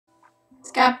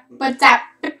But that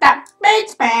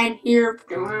bass band here.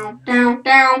 Down.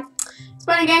 It's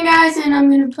fun again, guys, and I'm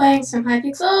gonna be playing some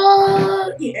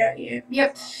Hypixel.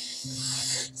 Yep.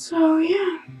 So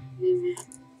yeah.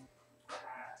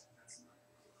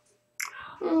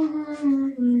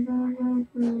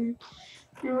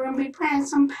 We're gonna be playing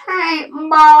some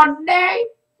paintball today,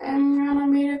 and we're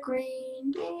gonna be the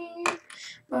green team.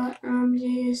 But don't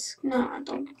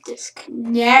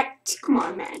disconnect. Come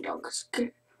on, man, don't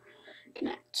disconnect.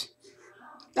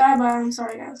 Bye bye. I'm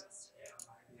sorry, guys.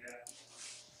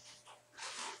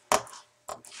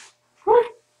 What?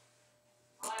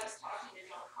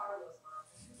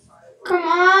 Come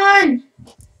on!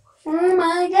 Oh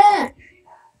my god!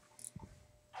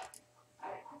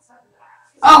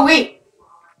 Oh wait.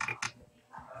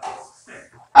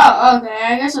 Oh okay.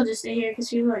 I guess I'll just stay here because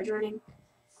people are joining.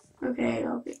 Okay,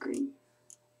 I'll pick green.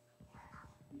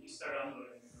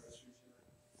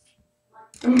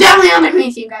 I'm definitely on the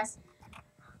green team, guys.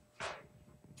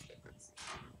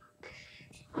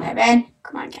 My bad.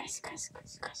 Come on, guys.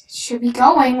 It should be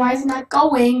going. Why is it not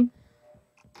going?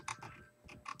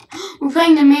 We're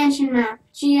playing the mansion map.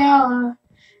 GL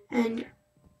and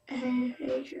hey,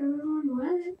 everyone,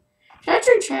 what? Should I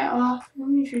turn chat off? Let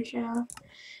me turn chat off.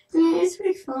 I mean, it's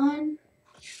pretty fun.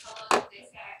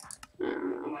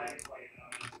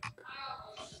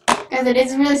 Guys, it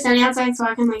is really sunny outside, so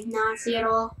I can like not see at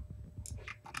all.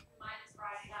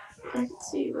 I can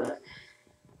see, but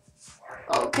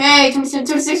okay, 27,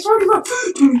 26, 25,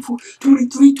 24,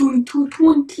 23, 22,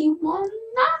 21,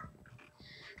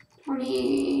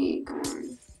 20. Come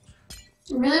on.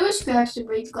 I really wish you could actually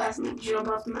break the glass and like jump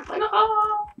off the map like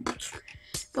oh,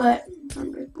 but it's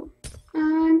unbreakable.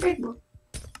 Unbreakable.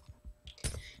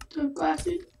 The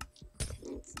glasses.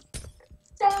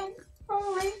 Dang.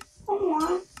 Only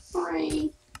 4,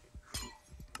 3,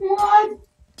 1.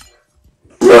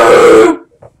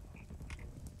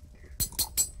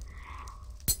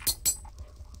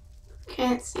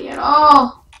 Can't see at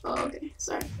all. Oh, okay,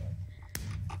 sorry.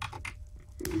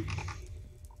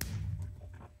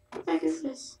 What the heck is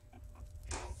this?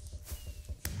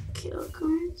 Kill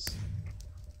coins.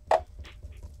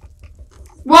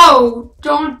 Whoa!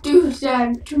 Don't do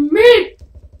that to me!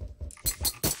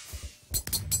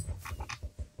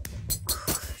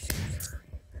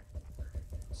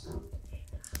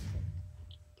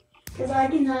 Because I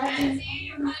cannot.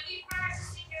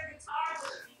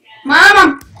 Mom,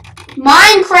 I'm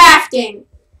Minecrafting!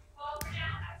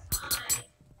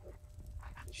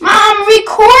 Mom, I'm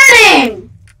recording!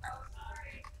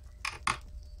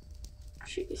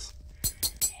 Jeez.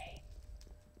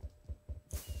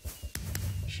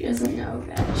 She doesn't know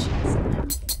that. She doesn't know.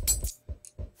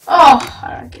 Oh,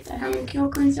 I don't get that. How many kill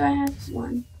coins do I have?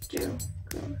 1, 2,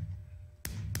 3.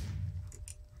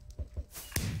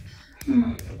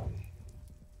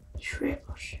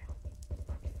 Triple shot.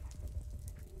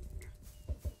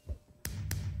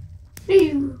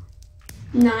 Ew.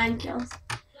 9 kills.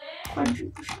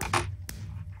 Quadruple shot.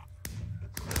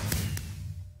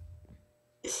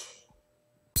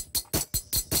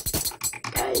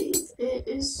 Guys, it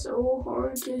is so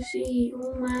hard to see.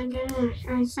 Oh my gosh,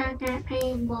 I suck at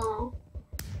paintball.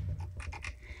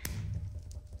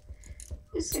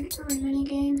 It's like every mini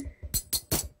game.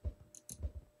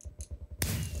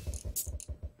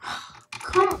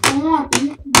 Come on,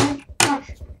 oh my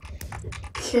gosh.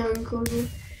 Killing Cody.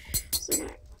 So I'm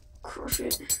gonna crush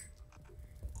it.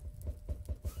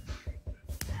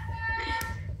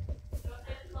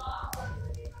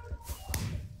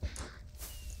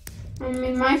 I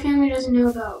mean, my family doesn't know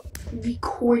about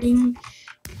recording.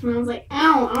 And I was like,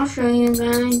 ow, I'll show you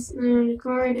guys. And I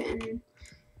record and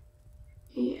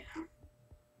yeah.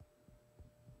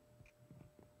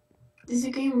 Is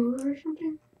the game over or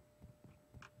something?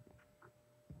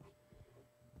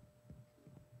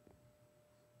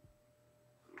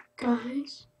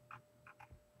 Guys.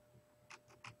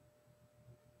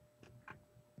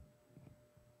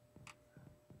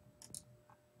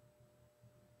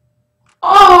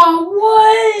 Oh,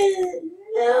 what?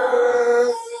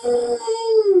 No.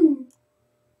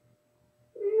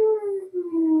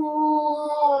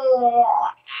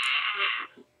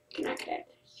 Cannot connect.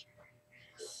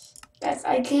 Guys,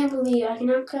 I can't believe I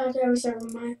cannot connect every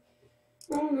server.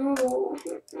 Oh no.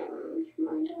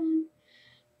 My done.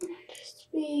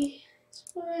 Just be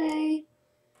play.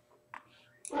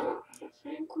 Oh,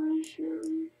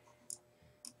 question.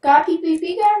 Got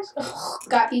PvP, guys? Oh,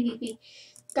 got PvP.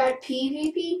 Got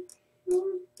PvP?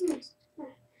 Nice.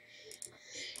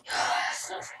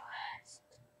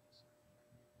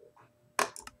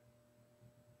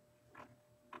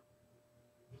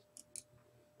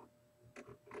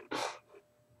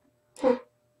 Huh.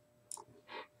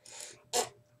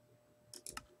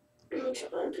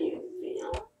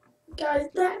 Guys,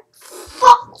 that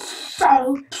fucks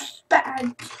so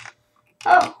bad.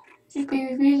 Oh, these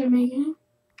PvPs are making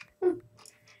it.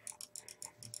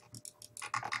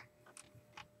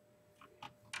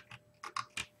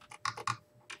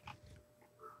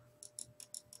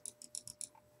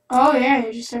 Oh yeah,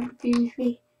 there's a separate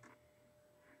PvP.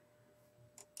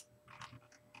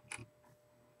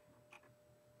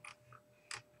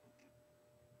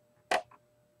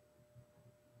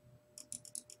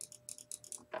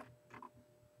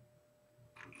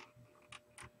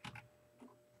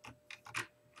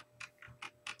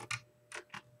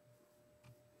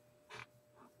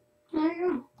 There you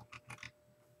go.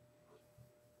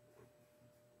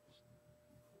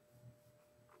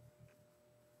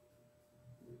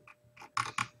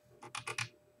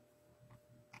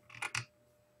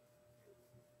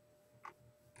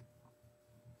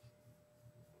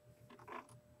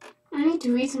 I need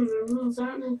to read some of the rules, I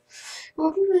don't know.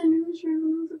 Welcome to the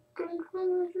newsroom.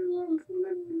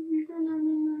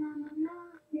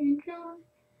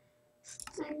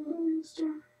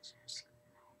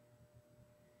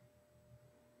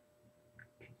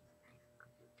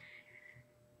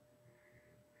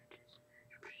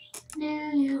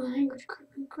 Yeah, language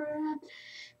crap.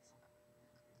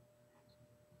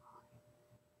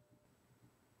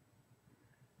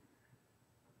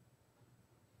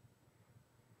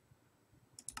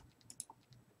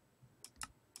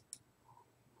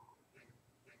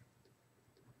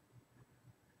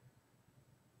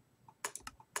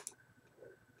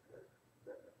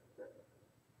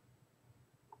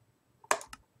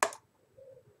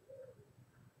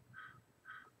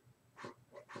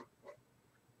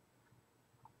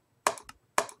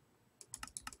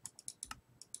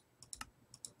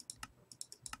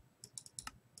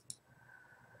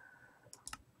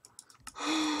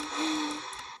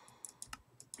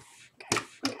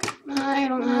 I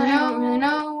don't really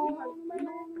know.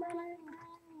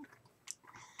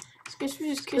 I guess we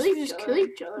just kill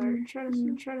each other. Try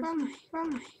to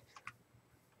run.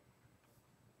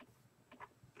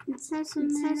 It says in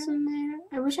there.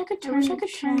 I wish I could turn it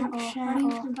off. How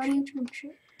do you turn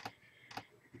shit?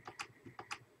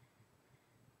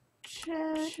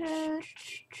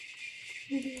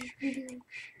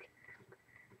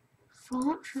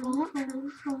 Font.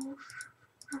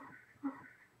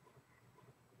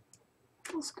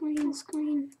 Full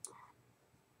screen.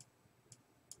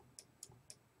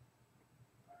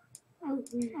 Oh,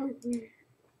 weird. Okay.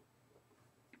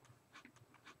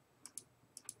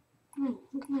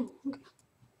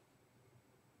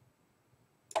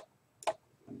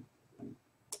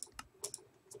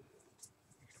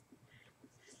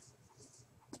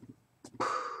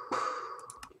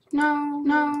 No.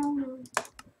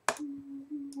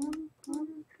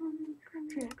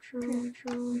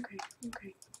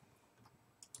 Okay.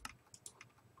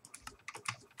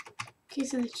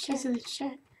 Case of the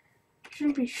chat.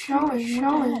 Shouldn't be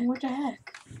showing. What the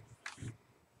heck?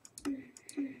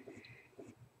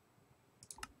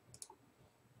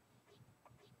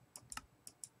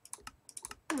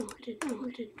 Oh, I didn't.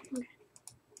 Okay.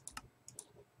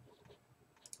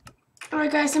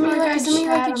 Alright guys, let me like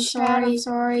it chat. I'm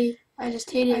sorry. I just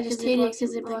hate it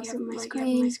because it blocks up my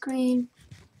screen.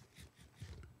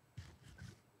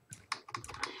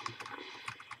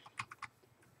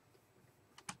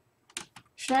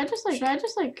 Should I just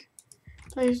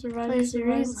play Survival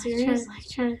series? Like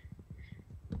trying to...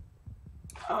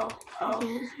 Oh. I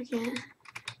can't.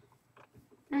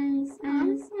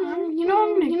 You know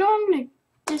I'm gonna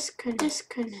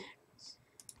disconnect.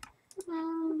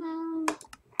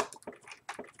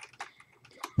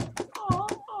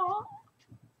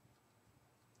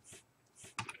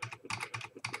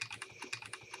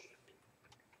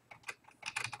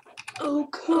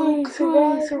 Okay,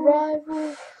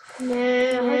 survival.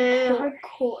 Nah,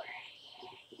 hardcore.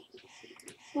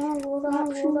 World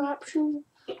option.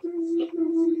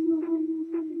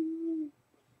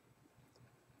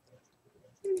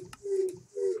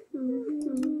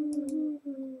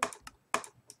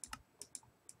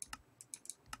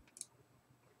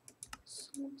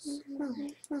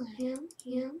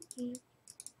 Yeah.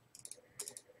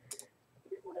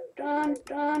 Done.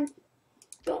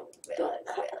 Don't.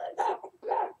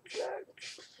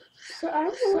 So I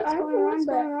don't know what's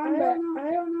going on, but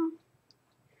I don't know.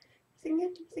 Think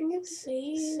it's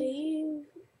save.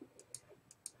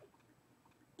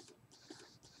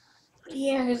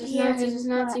 Yeah, because it's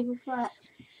not super flat.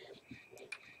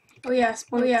 Oh yeah,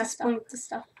 spawn with the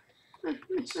stuff.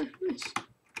 Nice.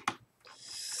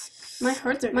 My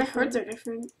hearts are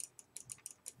different.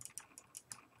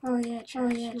 Oh yeah, true.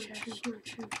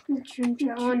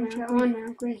 On now,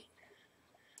 great.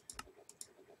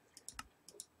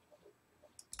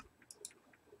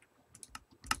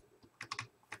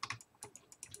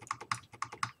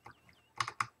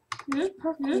 Just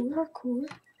parkour.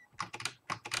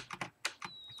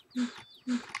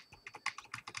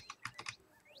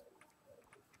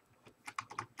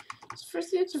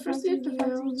 First, you have to find something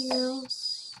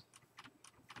else.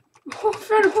 Oh, I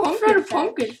found a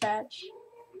pumpkin patch.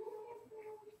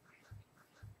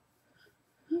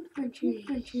 Should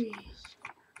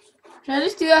I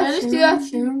just do that?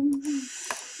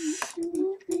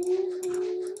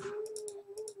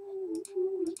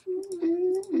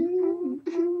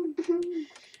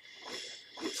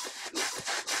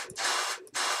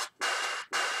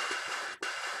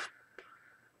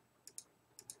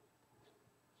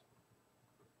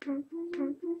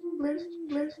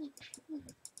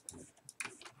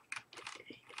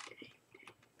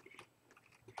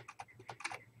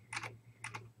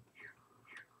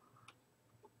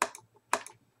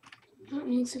 I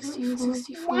need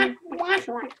 64.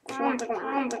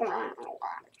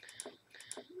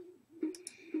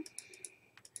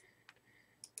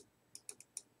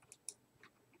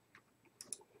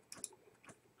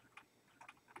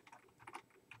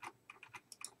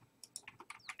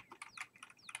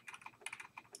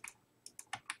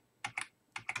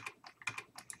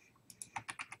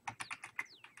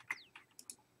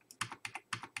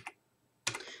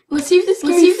 Let's see if this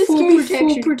gives me full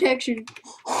protection.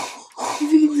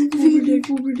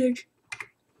 Full protection.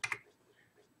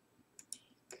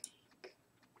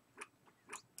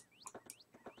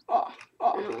 Oh, I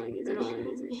don't like it.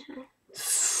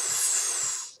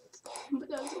 But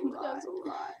that's a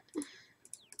lot.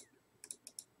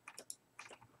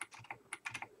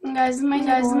 Guys, it might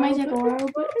take a while,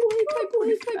 but I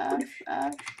believe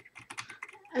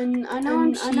and I know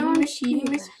I'm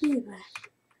cheating.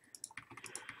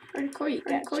 Hardcore, you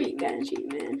gotta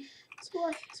cheat, man. So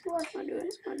I'll do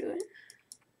it.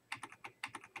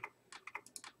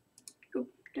 Oop,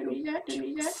 don't need that.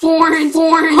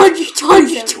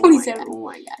 427. Oh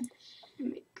my god.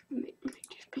 Make.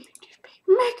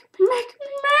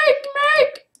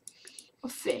 A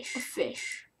fish.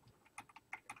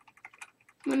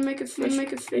 I'm gonna make a fish.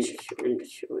 And a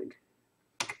sword.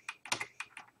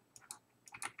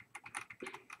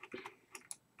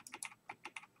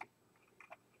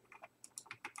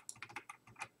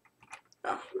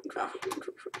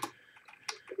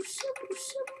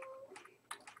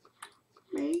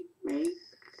 Make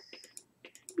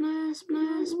nice,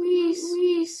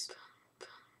 please.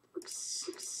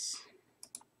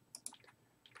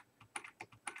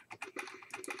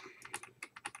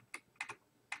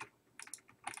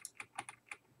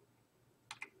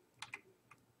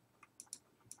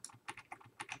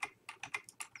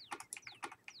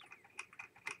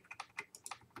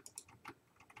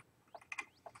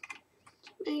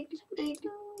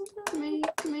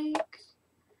 Make.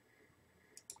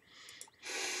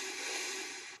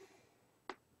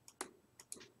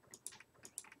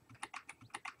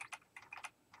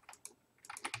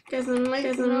 Guys, I might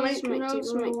take a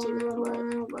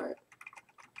while, but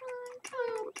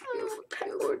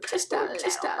just out.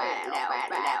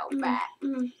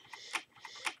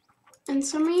 And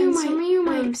some of you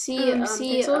might see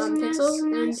pixels in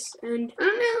this, and I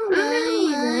don't know,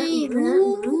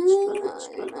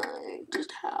 but I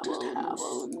just have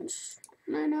bones. I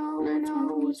know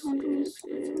which one to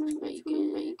make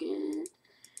it.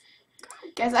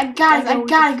 Guys, I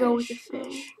gotta go with the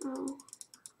fish. Oh.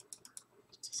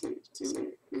 It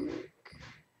doesn't work.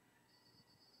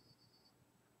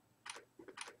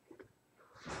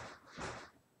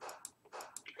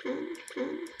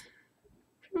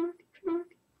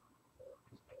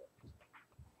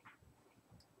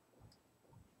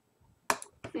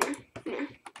 Yeah.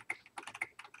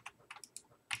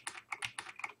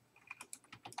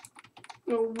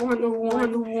 One.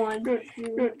 Not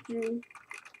you.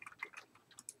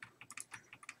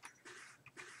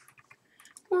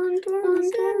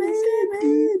 127.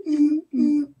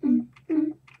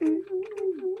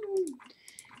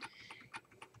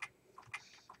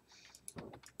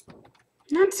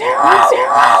 Not zero.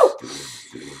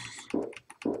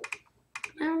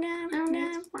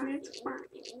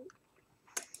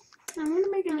 I'm gonna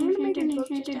make an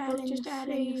enchanted book. Just add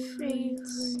a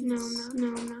phrase. No,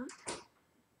 I'm not.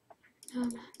 No.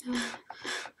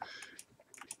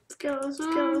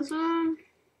 Skeleton.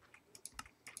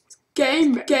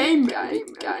 Game. Wait,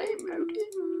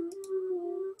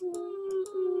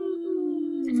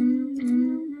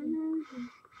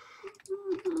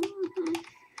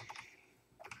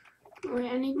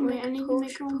 I need to make a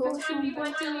potion.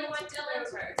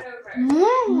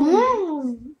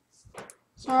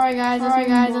 Sorry guys,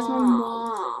 that's my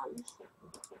mom.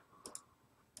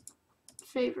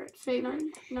 Favorite.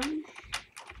 None.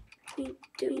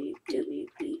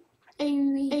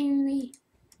 AV.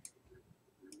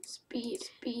 Speed.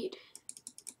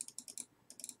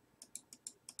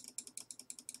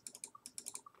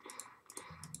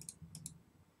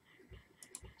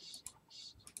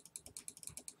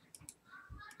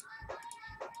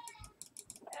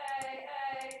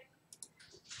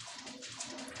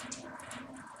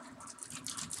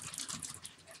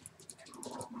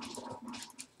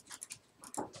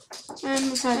 And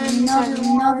let's have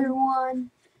another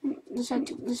one. Let's have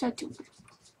two.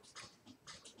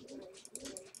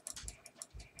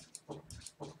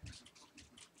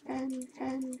 And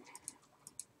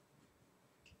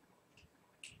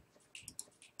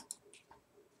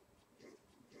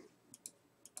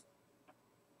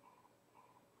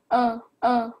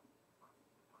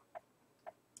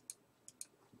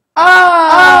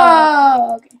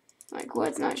okay. Like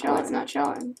what's not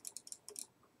showing?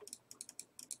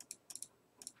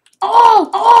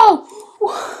 Oh!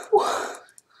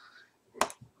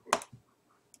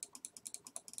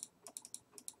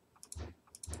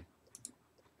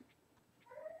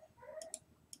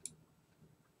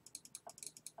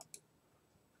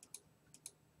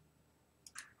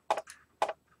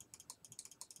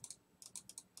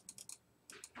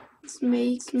 Let's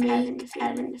make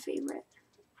adding the favorite.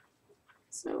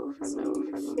 So for the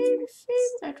favorite,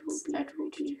 that will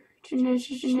be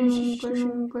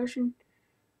question.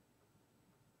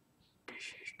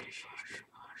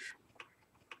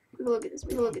 Look at this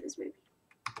baby.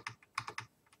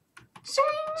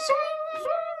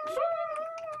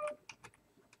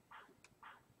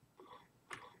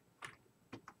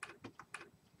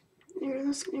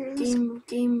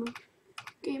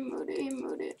 Game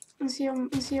mode. Let's see how.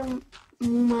 Oh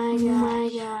my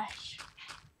gosh.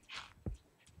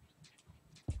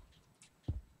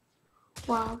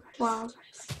 Wow.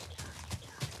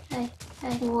 Hey.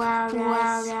 Wow,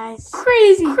 guys.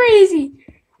 Crazy.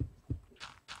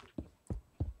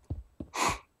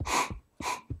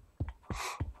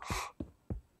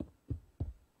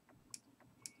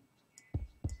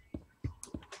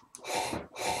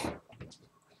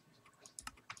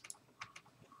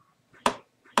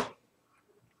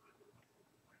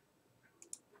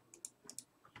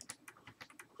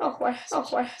 Oh, what?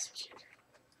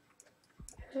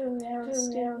 Oh,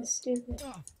 that was stupid.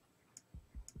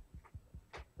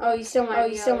 Oh, you still might. I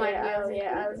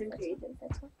was in creative.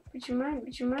 That's all. But you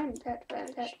mind, Pat.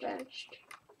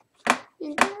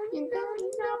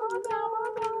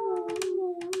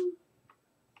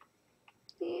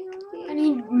 I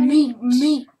need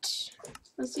meat.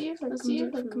 Let's see if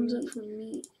it comes up for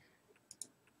meat.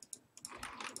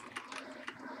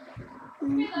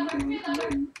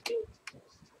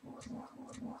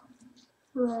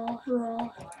 Raw.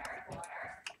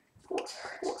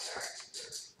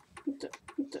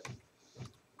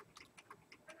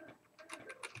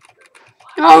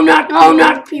 Oh,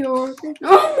 not pure.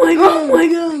 Oh my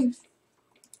god.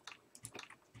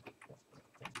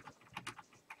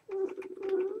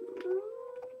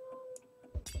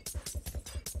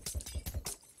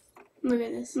 Look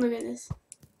at this.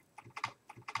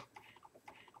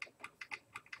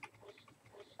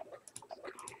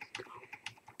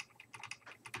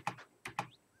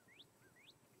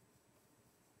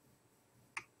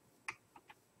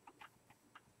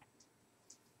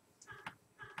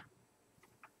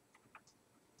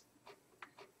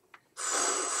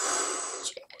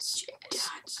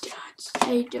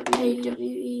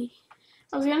 AWE.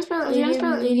 I was gonna spell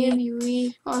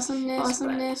AWE.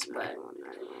 Awesomeness, but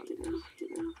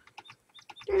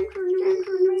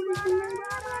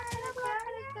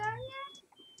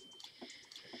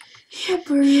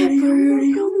yeah,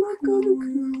 birdie. Oh my god.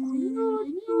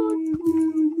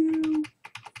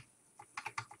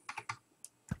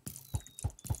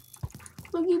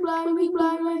 Looky black.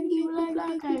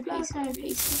 I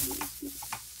paste.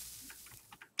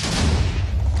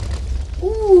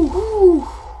 Ooh.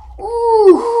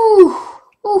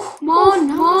 Come on,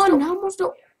 how much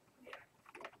do?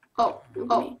 Oh.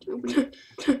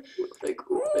 like,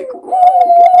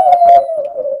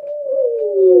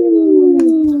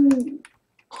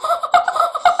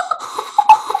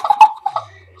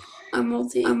 I'm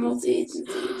multi.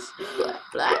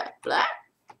 Black.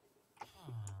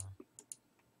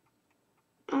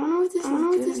 I don't know if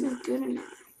this is good or not.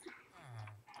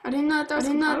 I didn't know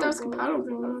that was compatible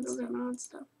with those and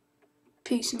stuff.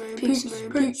 Peace, man.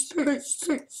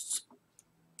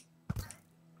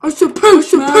 I said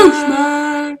peace,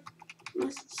 man.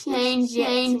 Let's change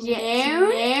it.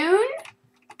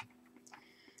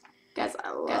 Guys,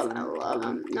 I love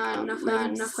them. Not enough.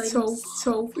 So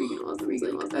freaking awesome.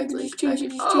 I just change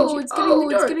it. Oh, it's getting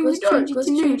dark. Let's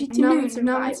change it to noon.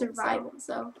 Now it's survival.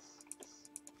 So.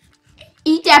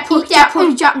 Eat that pork chop.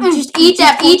 Just eat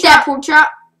that pork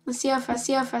chop. Let's see how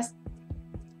fast.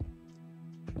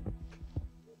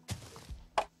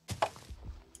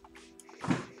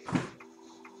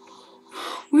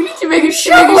 We need to make a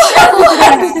show out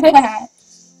of that.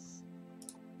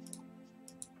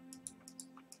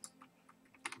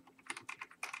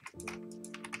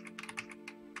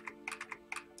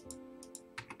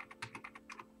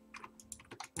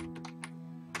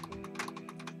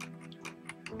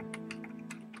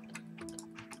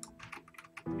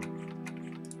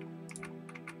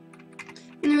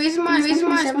 And the reason why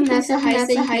that's the highest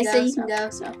that you can go,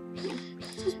 so.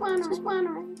 Just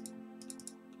wondering.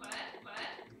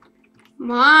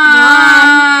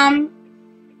 Mom!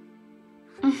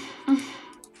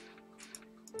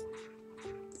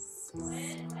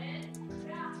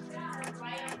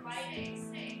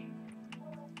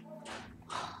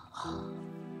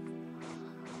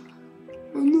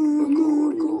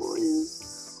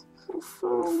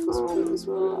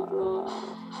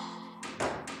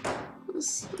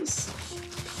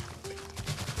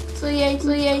 So yeah,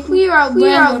 clear out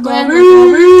Glenn.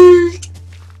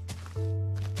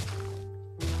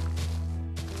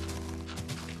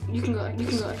 You can go like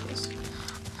this.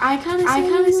 I kinda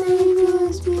say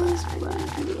this, but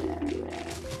I do that.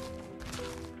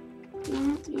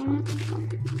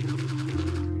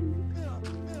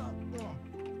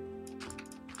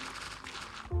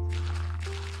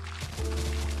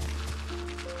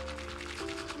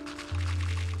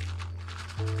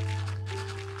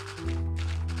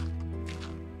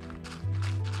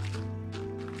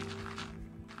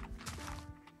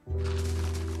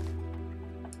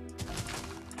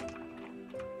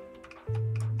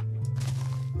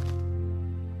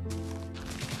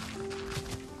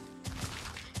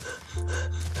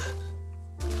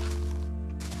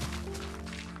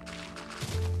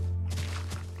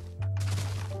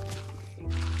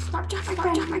 Stop dropping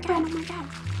my gun, oh my god.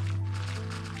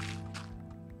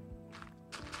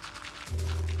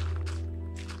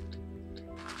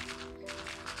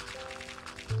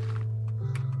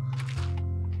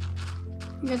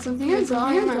 You got something in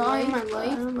my life, but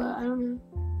I don't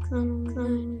know.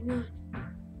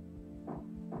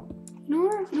 You know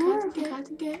where I had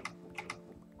to get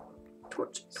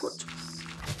torches.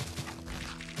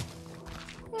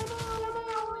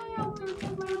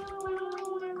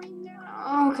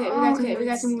 Okay, we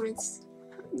got some words.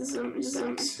 This is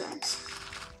bad.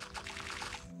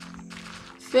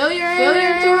 Fill your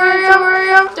inventory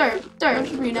up. Dirt.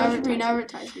 Green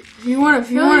advertisement. If you want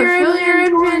to fill your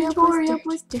inventory up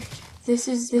with dirt, this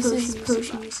is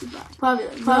potion you should buy. Probably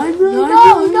like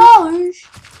 $9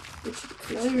 which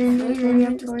fill your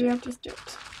inventory up with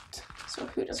dirt. So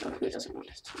who doesn't want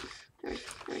it?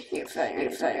 You fill your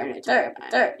inventory with dirt.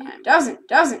 Doesn't.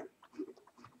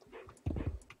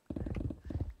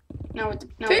 Now with the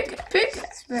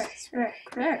pickaxe.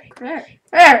 Very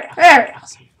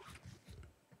awesome.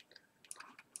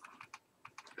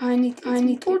 I need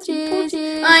torches.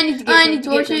 I need to get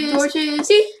torches.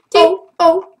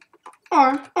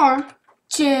 T-O-R.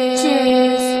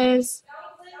 Cheers.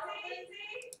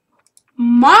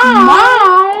 Mom.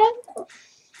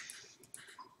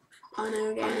 On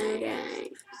again.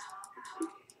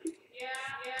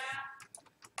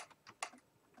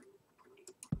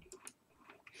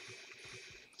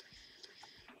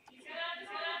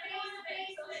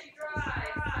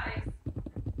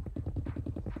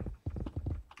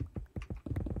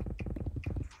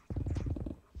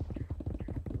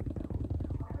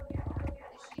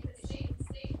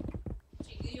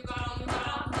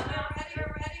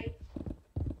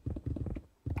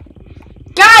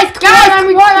 Guys, I'm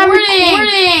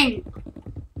recording.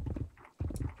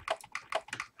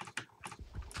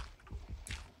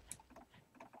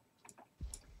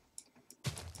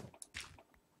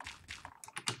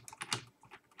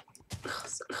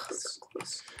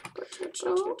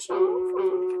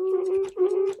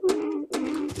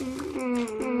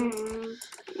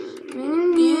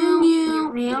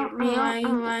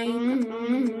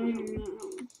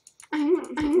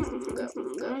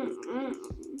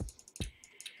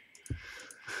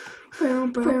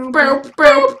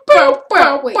 So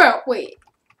close. Wait.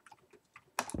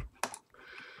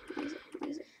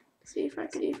 See if I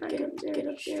can get up there.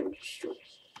 No.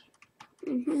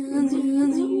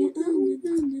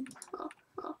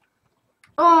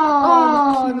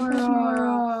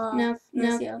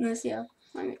 Let's see how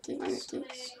long it takes.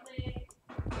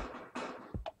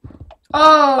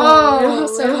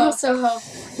 So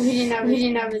we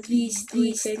didn't have at least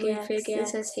three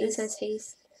pickaxes. It says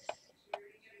haste.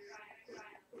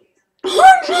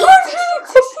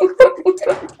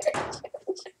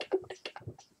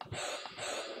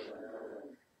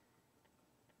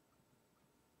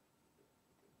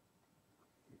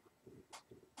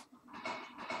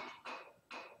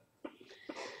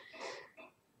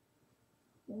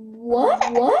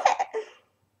 What? What?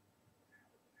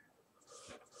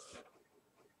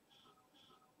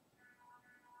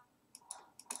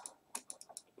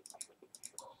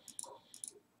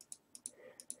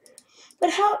 But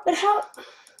how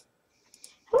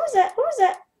was that? What was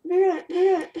that?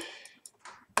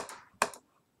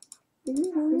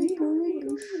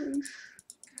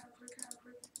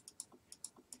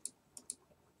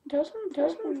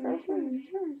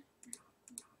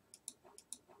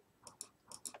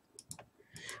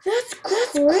 That's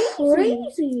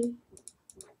crazy.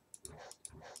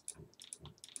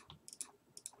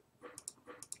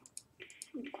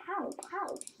 Wow.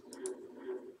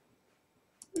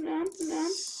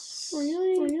 That's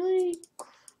really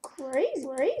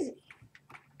crazy.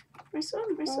 My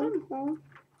son.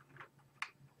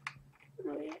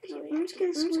 Oh, yeah. I'm just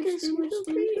gonna switch to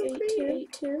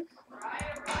creative.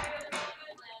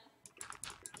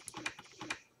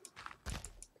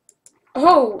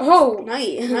 Oh,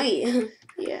 night.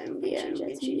 Yeah, I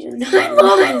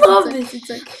love this. It's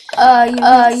like,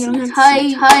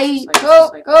 tight. Go,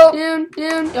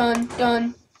 down,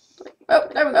 done. Oh,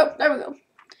 there we go.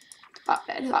 Hot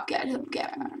bed.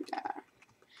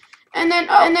 And then,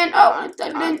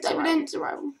 evidence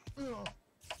arrival.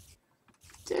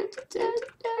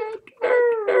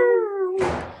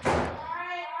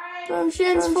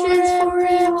 Potions for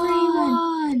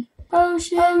everyone.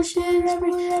 Potions for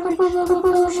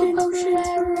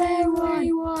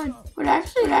everyone. But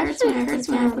actually, it hurts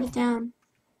when I put it down.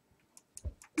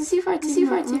 To see if I take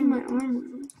my armor.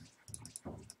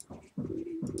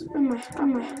 On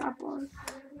my hot bar.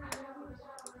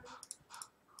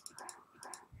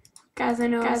 Guys, I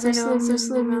know, I'm so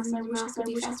slow mouse. I wish I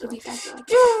could be faster.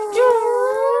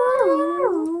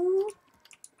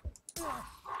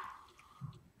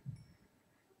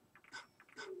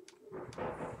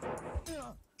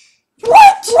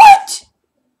 What?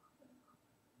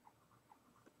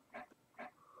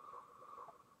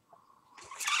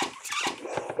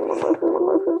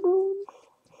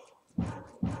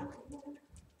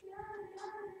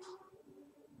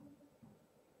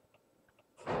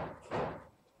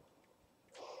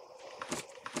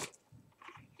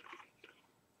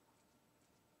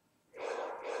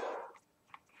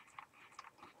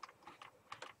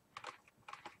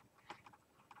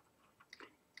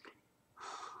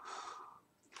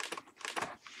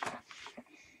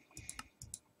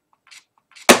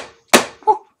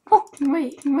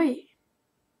 Wait.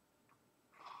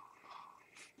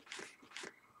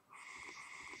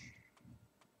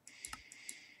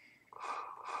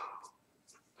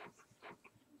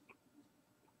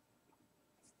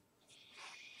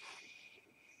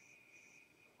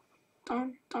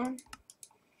 Done.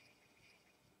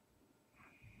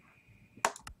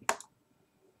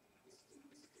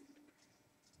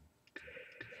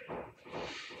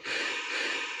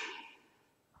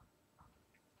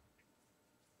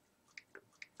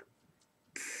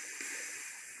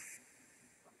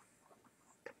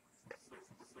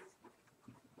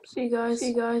 See you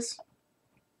guys.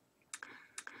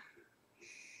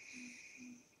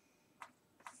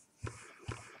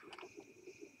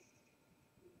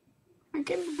 I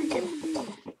can.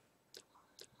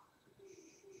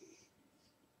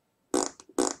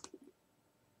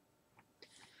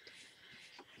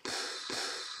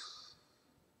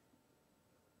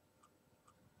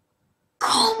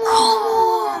 Come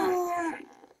on!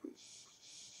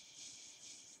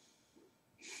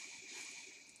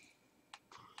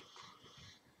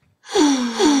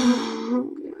 Oh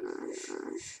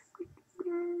gosh.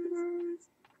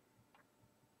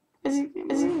 Is it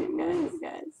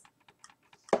guys?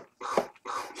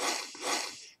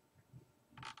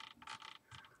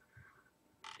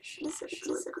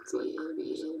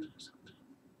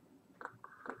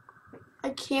 I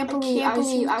can't believe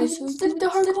I switched the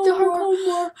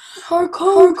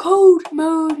hardcore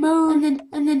mode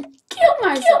and then kill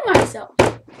myself.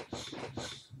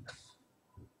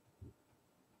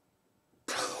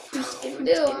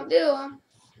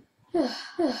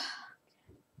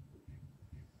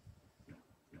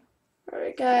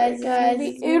 Alright guys,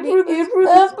 it for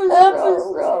this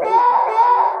episode.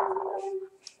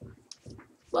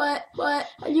 But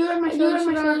you are my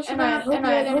favorite, and I hope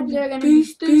they're gonna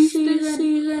beast this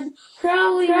season.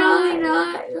 Probably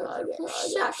not.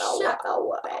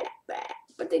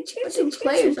 But they changed some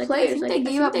players. I think they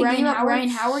gave up Ryan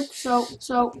Howard. So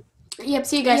yep.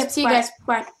 See you guys.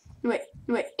 Bye. Wait.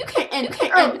 You can't end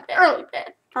early,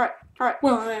 man. All right.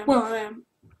 Well, I am.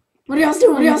 What else do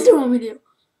you want me to do?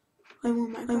 I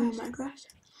want my grass.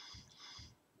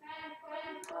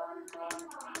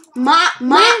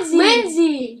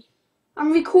 Lindsay!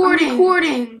 I'm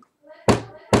recording.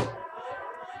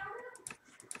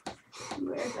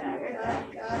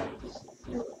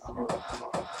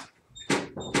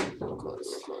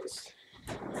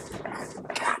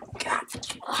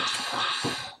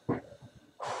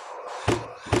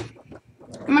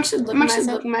 actually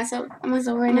looking myself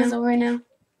right now.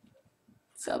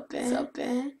 So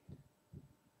bad.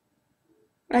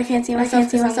 But I can't see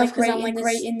myself because I'm like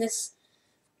right in this.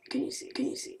 Can you see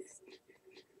this?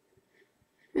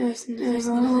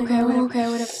 Okay,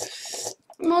 whatever.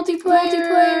 Multiplayer.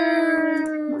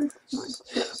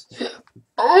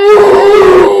 Oh!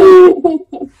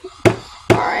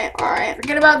 Alright.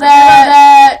 Forget about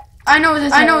that. I know what the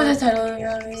title is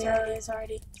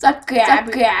already. What's up,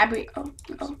 Gabrielle?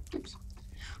 Oops.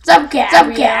 What's up,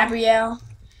 Gabrielle? Gabrielle.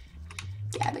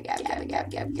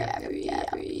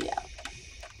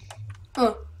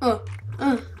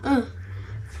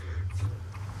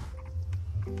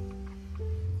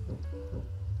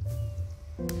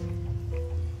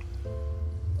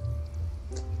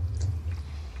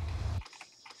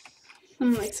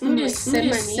 Someone just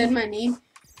said my name.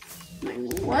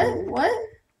 What? Why?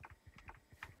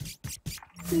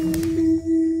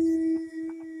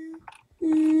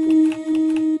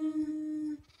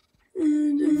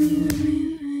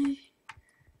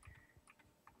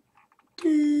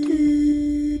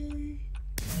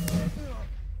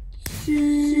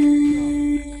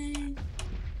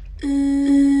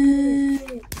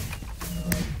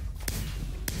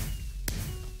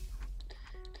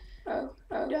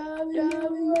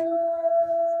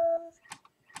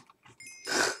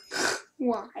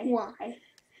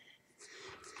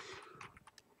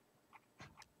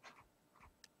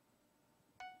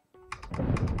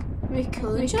 We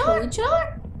kill each other?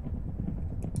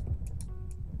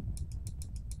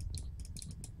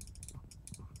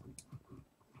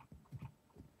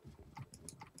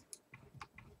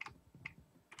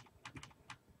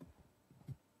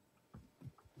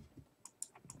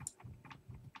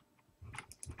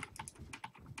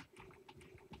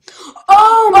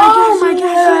 Oh my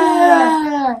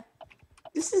god!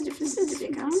 This is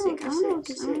sick. I don't know what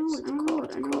this is. I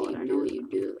know what you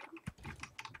do.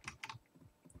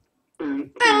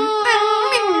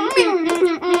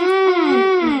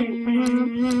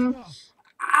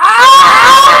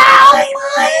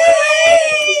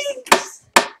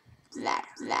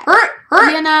 Hurt.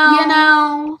 You know.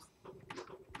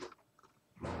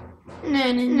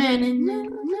 No.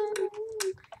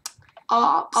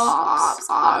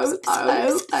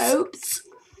 Oops.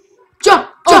 Jump.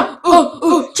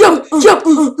 Jump.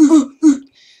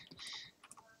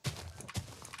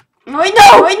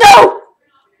 I know.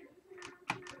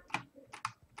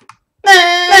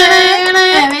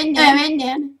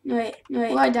 Evan. Wait.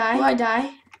 Will I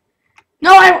die?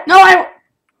 No, I.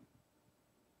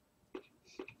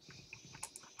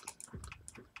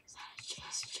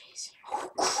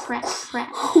 Crap.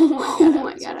 Oh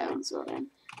my god, I almost saw that.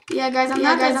 Yeah, guys, I'm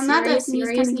not that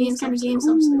serious in these kind of games.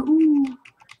 Again!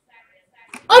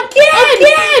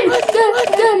 What the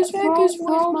heck is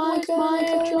wrong with my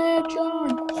connection?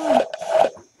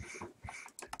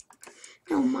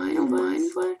 No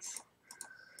mind flex.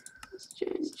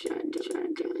 John.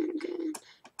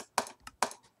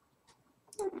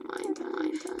 Mind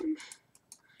time.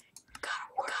 Gotta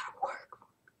work.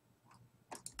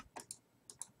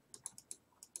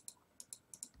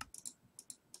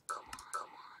 Come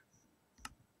on.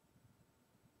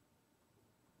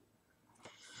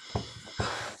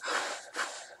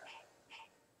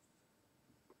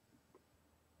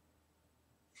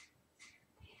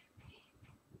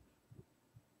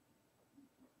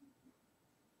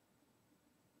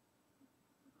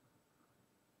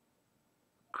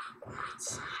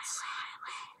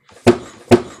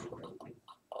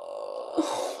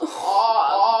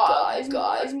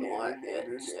 Guys, more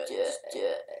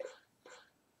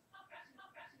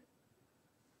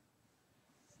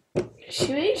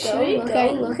Should we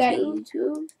go look at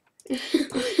YouTube?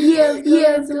 yeah,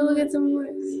 let's go look at some more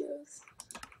videos.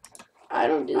 I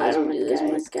don't do this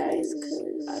much, guys.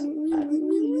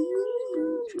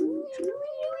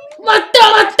 What the?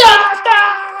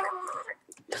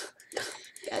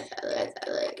 Guys, I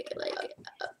like it.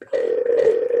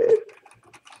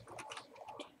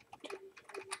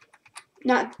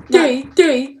 Not day.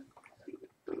 YouTube.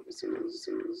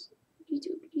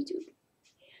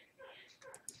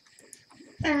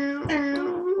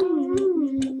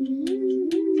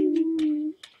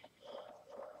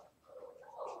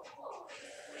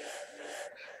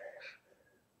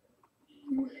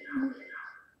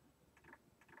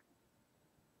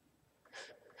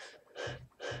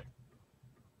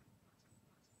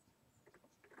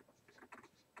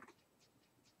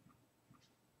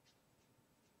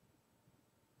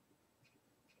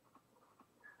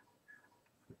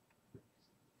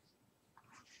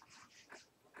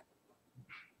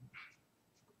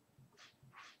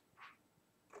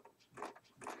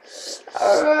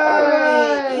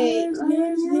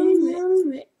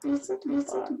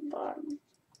 bottom?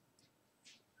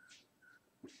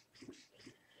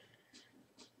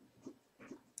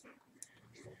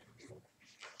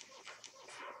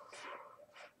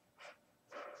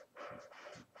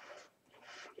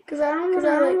 Because I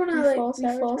don't want to like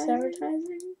false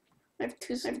advertising. I have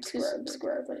two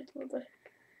subscribers.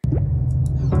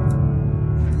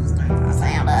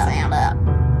 Sound up.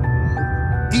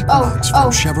 Equinox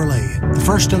from Chevrolet, the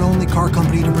first and only car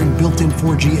company to bring built-in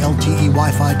 4G LTE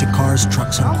Wi-Fi to cars,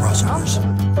 trucks, and crossovers.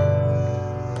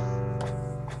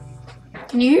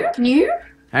 Can you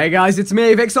hear? Hey guys, it's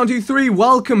me, Vix123.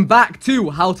 Welcome back to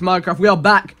How to Minecraft. We are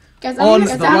back Guys, on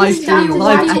the live stream,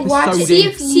 live episode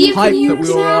hype that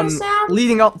we were on, sound.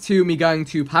 leading up to me going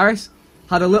to Paris.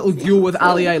 Had a little duel with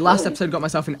Ali. Last episode got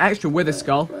myself an extra wither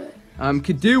skull.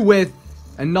 Could do with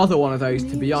another one of those,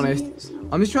 to be honest.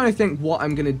 I'm just trying to think what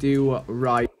I'm gonna do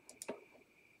right.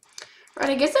 Right,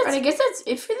 I guess that's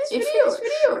it for this video.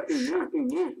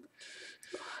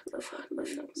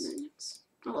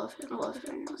 I love it.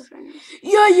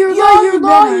 Yeah, you're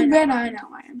lying, Ben. I know,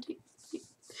 I am too.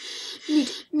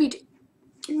 Me too.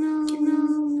 No.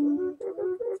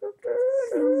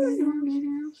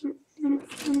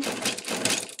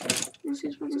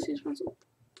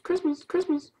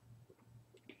 Christmas.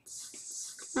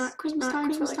 Not Christmas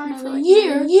time for a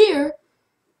year. Yeah,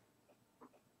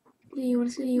 you wanna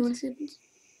see?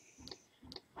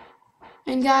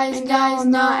 And guys, not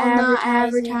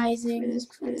advertising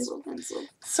for this pencil.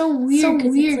 So weird,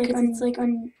 because it's like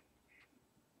on.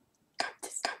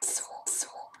 It's so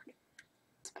hard.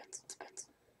 It's pencil.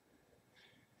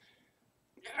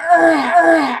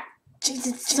 Jesus,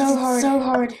 it's so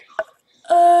hard.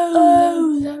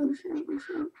 Oh, that was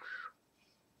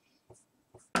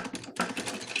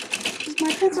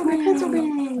my pencil bag.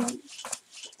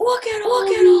 Look at all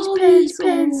these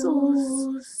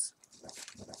pencils.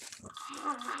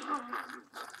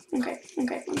 Okay, I'm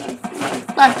done.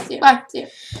 Bye. See you.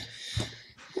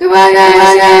 Goodbye,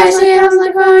 guys. See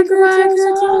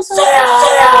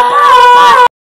you.